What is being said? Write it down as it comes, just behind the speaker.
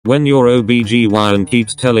When your OBGYN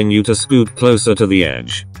keeps telling you to scoot closer to the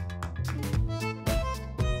edge.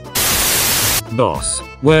 Boss,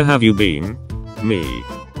 where have you been? Me.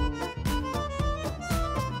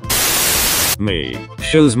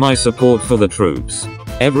 Shows my support for the troops.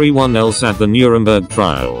 Everyone else at the Nuremberg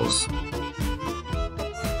trials.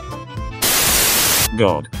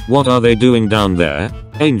 God, what are they doing down there?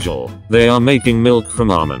 Angel, they are making milk from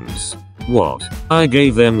almonds. What? I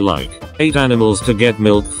gave them like 8 animals to get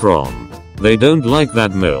milk from. They don't like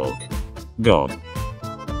that milk. God.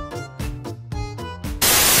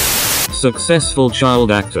 Successful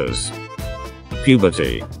child actors.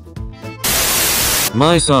 Puberty.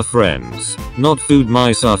 Mice are friends, not food.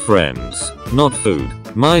 Mice are friends, not food.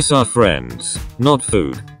 Mice are friends, not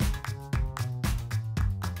food.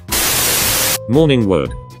 Morning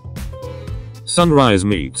wood. Sunrise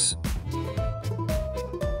meets.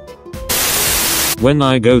 When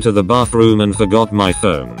I go to the bathroom and forgot my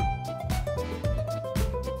phone.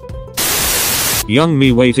 Young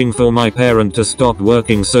me waiting for my parent to stop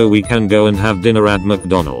working so we can go and have dinner at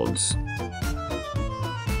McDonald's.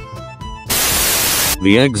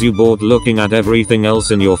 The eggs you bought looking at everything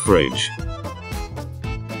else in your fridge.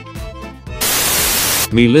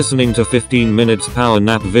 Me listening to 15 minutes power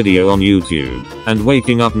nap video on YouTube, and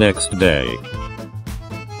waking up next day.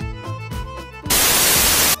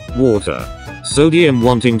 Water. Sodium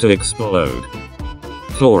wanting to explode.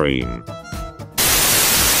 Chlorine.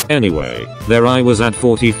 Anyway, there I was at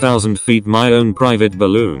 40,000 feet, my own private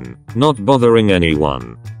balloon, not bothering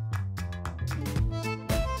anyone.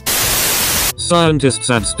 Scientists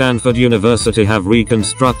at Stanford University have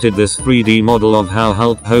reconstructed this 3D model of how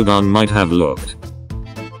Hulk Hogan might have looked.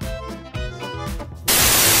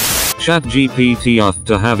 ChatGPT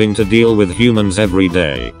after having to deal with humans every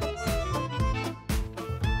day.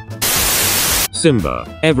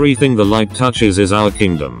 Simba, everything the light touches is our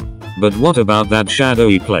kingdom. But what about that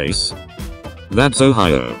shadowy place? That's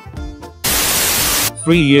Ohio.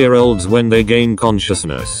 3-year-olds when they gain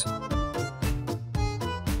consciousness.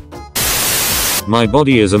 My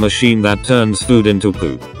body is a machine that turns food into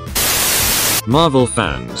poop. Marvel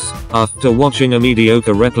fans, after watching a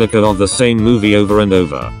mediocre replica of the same movie over and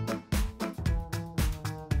over.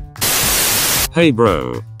 Hey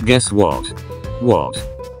bro, guess what? What?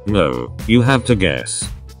 No, you have to guess.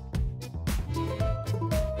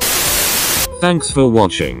 Thanks for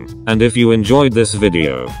watching, and if you enjoyed this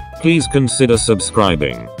video, please consider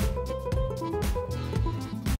subscribing.